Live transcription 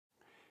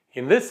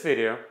In this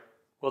video,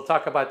 we'll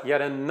talk about yet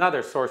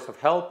another source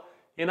of help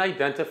in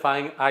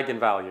identifying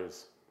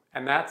eigenvalues,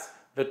 and that's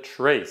the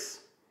trace.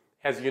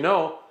 As you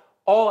know,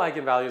 all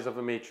eigenvalues of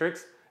a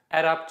matrix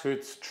add up to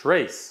its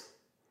trace.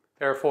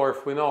 Therefore,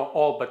 if we know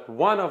all but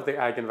one of the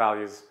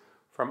eigenvalues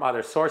from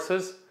other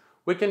sources,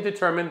 we can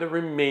determine the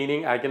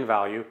remaining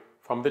eigenvalue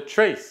from the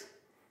trace.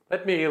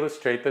 Let me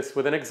illustrate this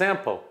with an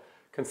example.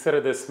 Consider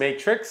this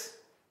matrix,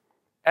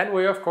 and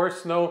we of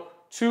course know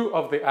two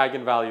of the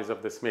eigenvalues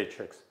of this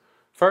matrix.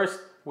 First,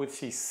 we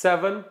see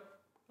 7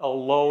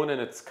 alone in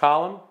its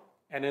column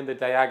and in the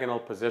diagonal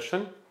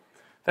position.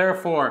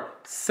 Therefore,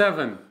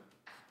 7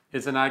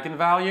 is an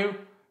eigenvalue,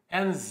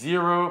 and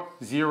 0,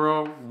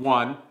 0,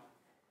 1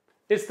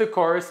 is the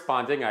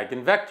corresponding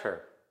eigenvector.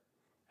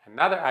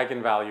 Another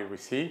eigenvalue we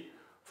see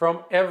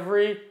from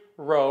every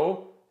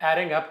row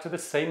adding up to the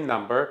same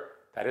number,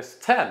 that is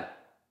 10.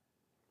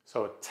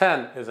 So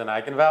 10 is an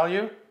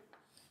eigenvalue,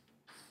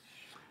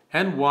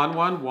 and 1,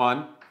 1,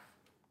 1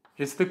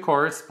 is the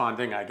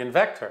corresponding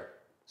eigenvector.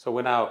 So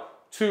we now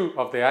 2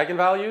 of the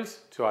eigenvalues,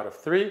 2 out of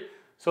 3,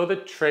 so the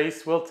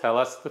trace will tell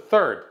us the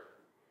third.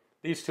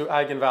 These two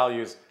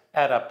eigenvalues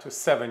add up to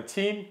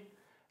 17,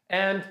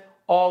 and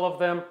all of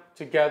them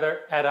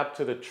together add up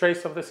to the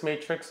trace of this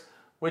matrix,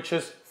 which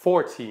is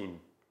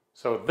 14.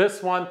 So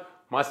this one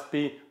must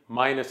be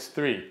minus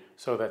 3.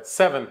 So that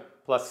 7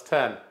 plus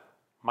 10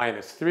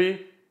 minus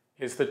 3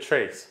 is the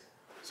trace.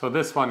 So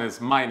this one is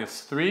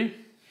minus 3.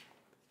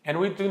 And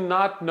we do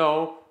not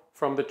know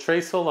from the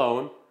trace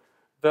alone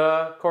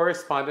the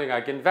corresponding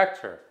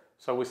eigenvector.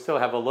 So we still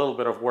have a little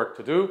bit of work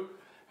to do.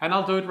 And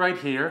I'll do it right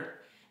here.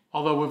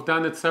 Although we've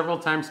done it several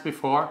times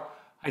before,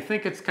 I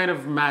think it's kind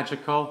of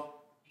magical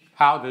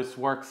how this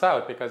works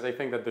out, because I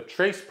think that the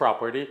trace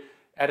property,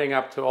 adding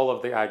up to all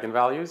of the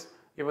eigenvalues,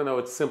 even though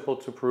it's simple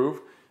to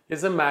prove,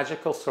 is a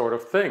magical sort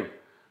of thing.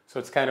 So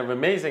it's kind of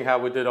amazing how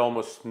we did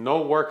almost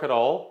no work at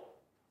all,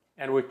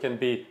 and we can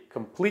be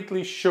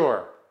completely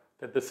sure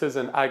that this is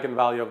an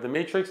eigenvalue of the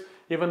matrix,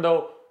 even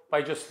though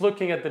by just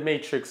looking at the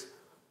matrix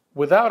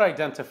without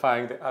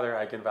identifying the other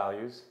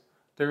eigenvalues,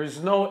 there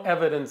is no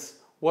evidence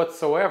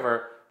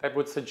whatsoever that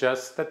would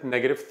suggest that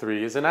negative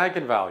 3 is an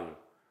eigenvalue.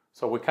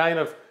 So we kind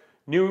of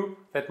knew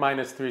that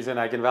minus 3 is an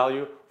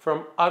eigenvalue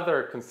from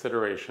other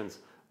considerations,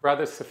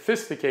 rather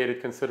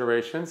sophisticated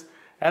considerations,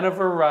 and a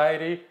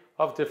variety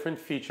of different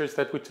features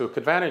that we took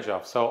advantage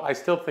of. So I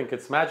still think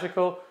it's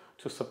magical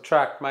to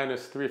subtract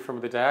minus 3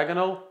 from the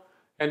diagonal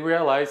and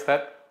realize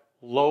that,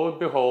 lo and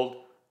behold,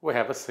 we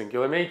have a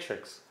singular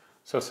matrix.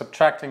 So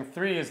subtracting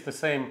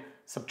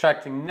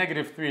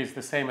negative 3 is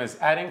the same as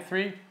adding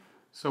 3.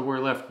 So we're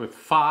left with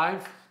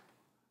 5,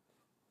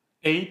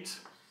 8,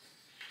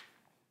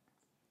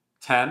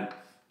 10.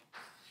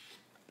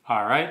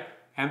 All right,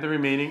 and the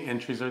remaining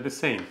entries are the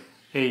same.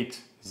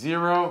 8,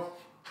 0,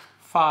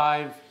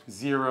 5,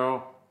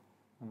 0,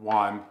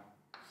 1,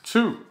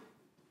 2.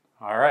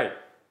 All right,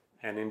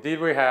 and indeed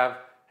we have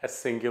a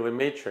singular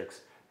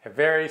matrix, a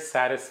very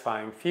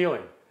satisfying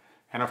feeling.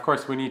 And of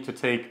course we need to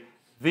take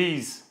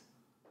these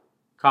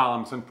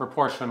columns in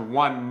proportion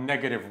 1,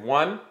 negative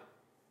 1,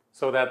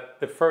 so that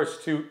the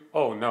first two,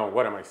 oh no,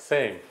 what am I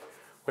saying?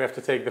 We have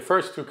to take the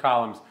first two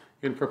columns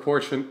in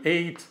proportion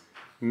 8,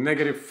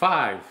 negative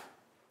 5,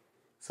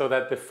 so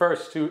that the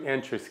first two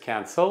entries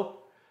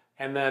cancel.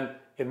 And then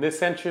in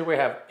this entry we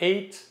have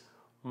 8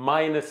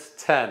 minus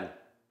 10.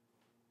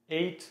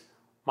 8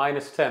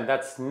 minus 10,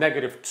 that's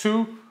negative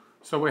 2.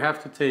 So we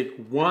have to take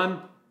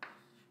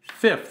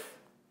 1/5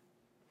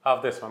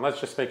 of this one.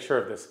 Let's just make sure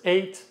of this.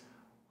 8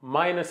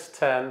 minus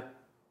 10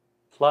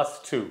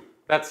 plus 2.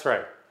 That's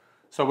right.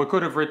 So we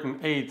could have written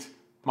 8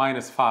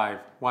 minus 5,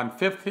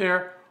 1/5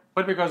 here,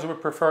 but because we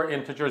prefer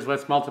integers,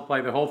 let's multiply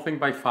the whole thing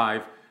by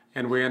 5,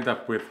 and we end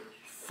up with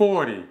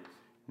 40,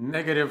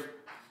 negative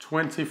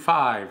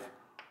 25,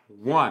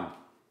 1.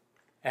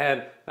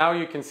 And now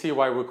you can see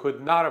why we could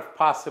not have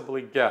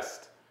possibly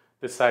guessed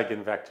this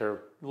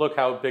eigenvector. Look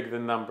how big the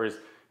numbers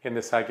in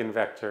this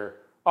eigenvector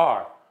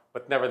are.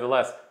 But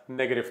nevertheless,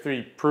 negative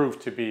 3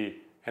 proved to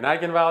be an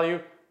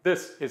eigenvalue.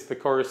 This is the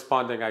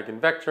corresponding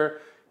eigenvector,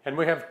 and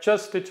we have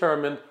just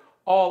determined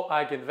all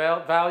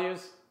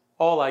eigenvalues,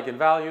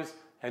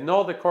 and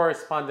all the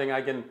corresponding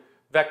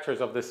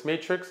eigenvectors of this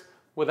matrix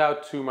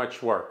without too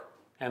much work.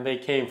 And they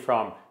came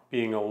from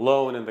being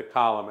alone in the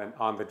column and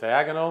on the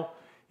diagonal,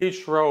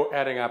 each row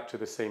adding up to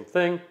the same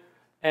thing,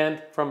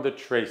 and from the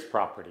trace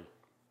property.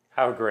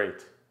 How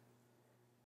great!